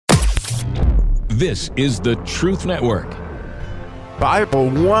This is the Truth Network. Bible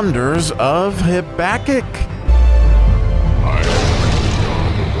Wonders of Habakkuk.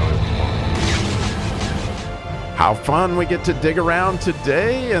 How fun we get to dig around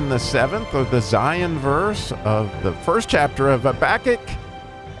today in the 7th of the Zayin Verse of the first chapter of Habakkuk.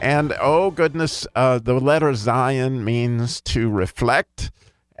 And oh goodness, the letter Zayin means to reflect.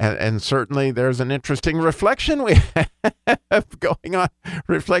 And certainly there's an interesting reflection we have going on.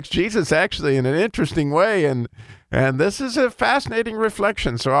 Reflects Jesus actually in an interesting way. And this is a fascinating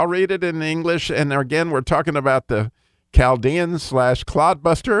reflection. So I'll read it in English. And again, we're talking about the Chaldeans /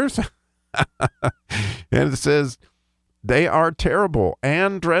 clodbusters. And it says, "They are terrible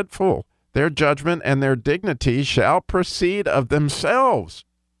and dreadful. Their judgment and their dignity shall proceed of themselves."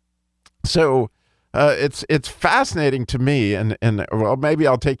 So it's fascinating to me, and well, maybe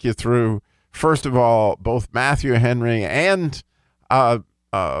I'll take you through, first of all, both Matthew Henry and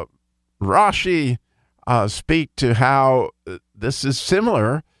Rashi speak to how this is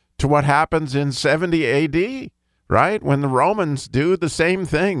similar to what happens in 70 A.D., right? When the Romans do the same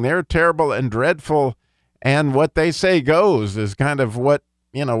thing. They're terrible and dreadful, and what they say goes is kind of what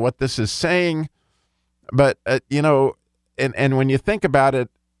this is saying. But, and when you think about it,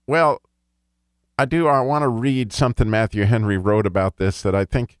 well, I want to read something Matthew Henry wrote about this that I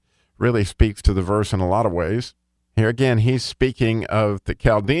think really speaks to the verse in a lot of ways. Here again, he's speaking of the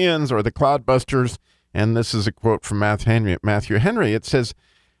Chaldeans or the cloudbusters, and this is a quote from Matthew Henry. It says,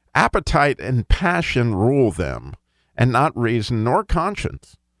 "Appetite and passion rule them, and not reason nor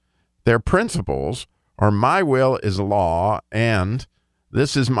conscience. Their principles are my will is law, and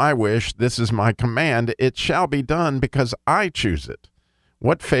this is my wish, this is my command, it shall be done because I choose it.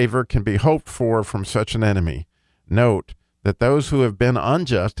 What favor can be hoped for from such an enemy? Note that those who have been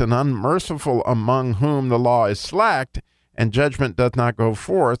unjust and unmerciful, among whom the law is slacked and judgment doth not go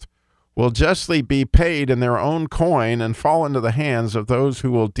forth, will justly be paid in their own coin and fall into the hands of those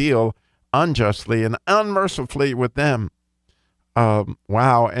who will deal unjustly and unmercifully with them."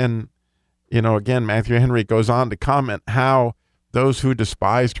 Wow. And, again, Matthew Henry goes on to comment how those who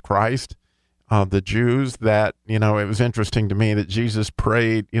despised Christ, the Jews, that, it was interesting to me that Jesus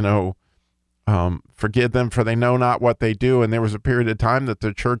prayed, forgive them for they know not what they do. And there was a period of time that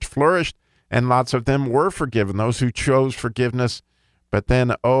the church flourished and lots of them were forgiven, those who chose forgiveness. But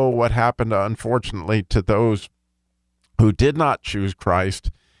then, what happened, unfortunately, to those who did not choose Christ,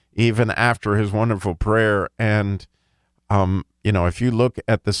 even after his wonderful prayer. And, if you look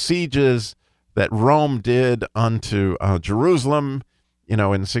at the sieges that Rome did unto Jerusalem,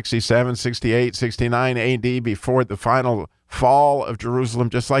 in 67, 68, 69 AD, before the final fall of Jerusalem,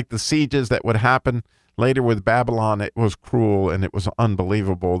 just like the sieges that would happen later with Babylon, it was cruel and it was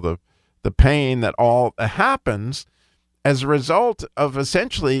unbelievable, the pain that all happens as a result of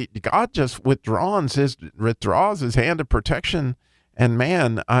essentially God just withdraws his hand of protection. And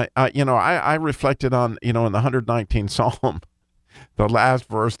man, I reflected on, in the 119th Psalm, the last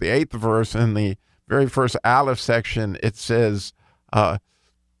verse, the 8th verse, in the very first Aleph section, it says,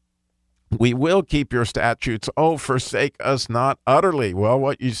 "We will keep your statutes. Oh, forsake us not utterly." Well,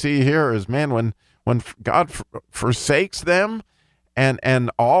 what you see here is, man, when God forsakes them and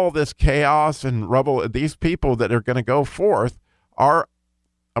all this chaos and rubble, these people that are going to go forth are,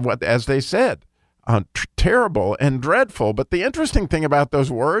 what, as they said, terrible and dreadful. But the interesting thing about those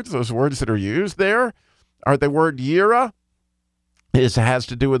words that are used there, are the word yira. Has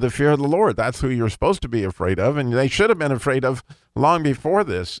to do with the fear of the Lord. That's who you're supposed to be afraid of, and they should have been afraid of long before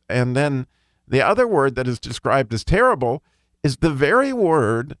this. And then the other word that is described as terrible is the very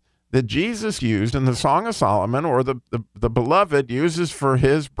word that Jesus used in the Song of Solomon, or the beloved uses for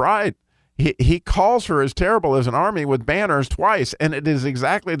his bride. He calls her as terrible as an army with banners twice, and it is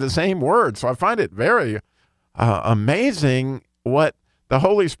exactly the same word. So I find it very amazing what the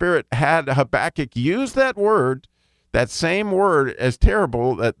Holy Spirit had Habakkuk use that word, that same word as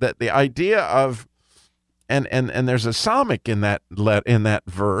terrible, that the idea of, and there's a psalmic in that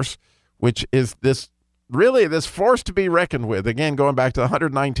verse, which is this force to be reckoned with. Again, going back to the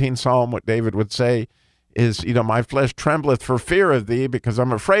 119th Psalm, what David would say is, "My flesh trembleth for fear of thee, because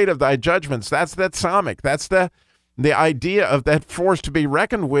I'm afraid of thy judgments." That's that psalmic. That's the idea of that force to be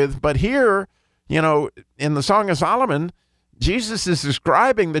reckoned with. But here, in the Song of Solomon, Jesus is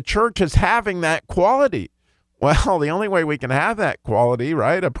describing the church as having that quality. Well, the only way we can have that quality,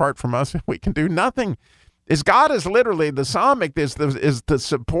 right, apart from us, we can do nothing, is God is literally the psalmic, is the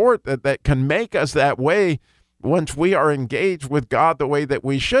support that can make us that way once we are engaged with God the way that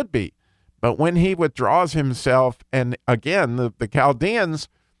we should be. But when he withdraws himself, and again, the Chaldeans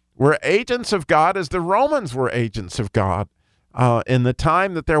were agents of God as the Romans were agents of God in the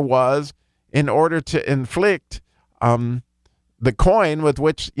time that there was in order to inflict the coin with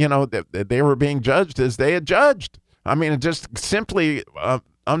which, they were being judged as they had judged. I mean, it just simply,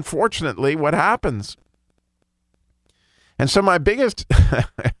 unfortunately, what happens. And so my biggest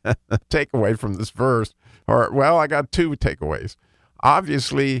takeaway from this verse, I got two takeaways.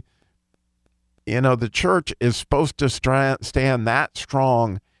 Obviously, the church is supposed to stand that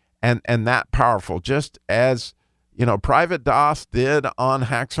strong and that powerful, just as, Private Doss did on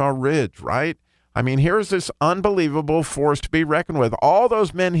Hacksaw Ridge, right? I mean, here's this unbelievable force to be reckoned with. All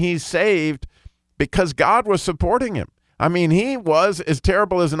those men he saved because God was supporting him. I mean, he was as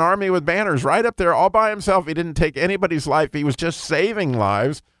terrible as an army with banners, right up there all by himself. He didn't take anybody's life. He was just saving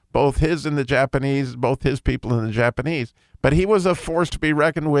lives, both his and the Japanese, both his people and the Japanese. But he was a force to be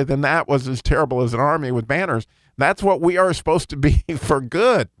reckoned with, and that was as terrible as an army with banners. That's what we are supposed to be for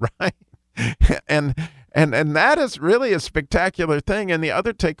good, right? And that is really a spectacular thing. And the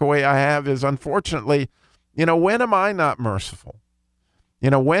other takeaway I have is, unfortunately, when am I not merciful?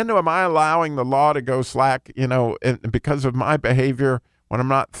 When am I allowing the law to go slack, because of my behavior, when I'm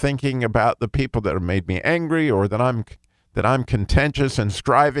not thinking about the people that have made me angry, or that I'm contentious and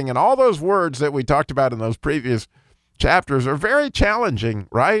striving, and all those words that we talked about in those previous chapters are very challenging,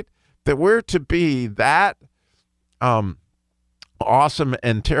 right? That we're to be that awesome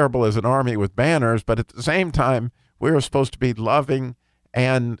and terrible as an army with banners, but at the same time, we're supposed to be loving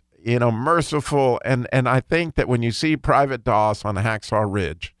and merciful. And I think that when you see Private Doss on Hacksaw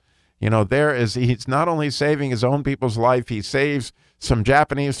Ridge, he's not only saving his own people's life, he saves some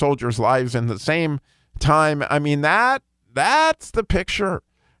Japanese soldiers' lives in the same time. I mean, that's the picture.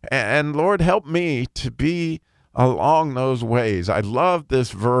 And Lord, help me to be along those ways. I love this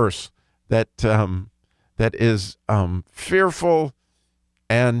verse that is fearful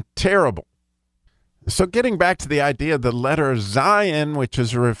and terrible. So getting back to the idea of the letter Zayin, which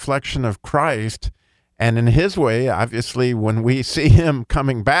is a reflection of Christ, and in his way, obviously, when we see him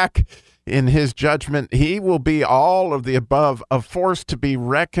coming back in his judgment, he will be all of the above, a force to be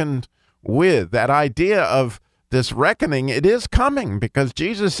reckoned with. That idea of this reckoning, it is coming, because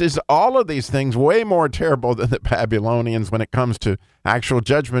Jesus is all of these things way more terrible than the Babylonians when it comes to actual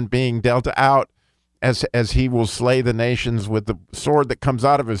judgment being dealt out, as he will slay the nations with the sword that comes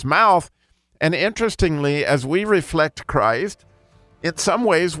out of his mouth. And interestingly, as we reflect Christ, in some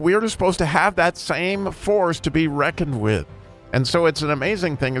ways, we're supposed to have that same force to be reckoned with. And so it's an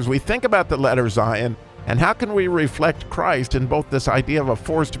amazing thing as we think about the letter Zayin, and how can we reflect Christ in both this idea of a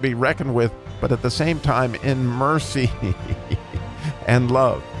force to be reckoned with, but at the same time in mercy and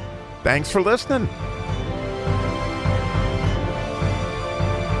love. Thanks for listening.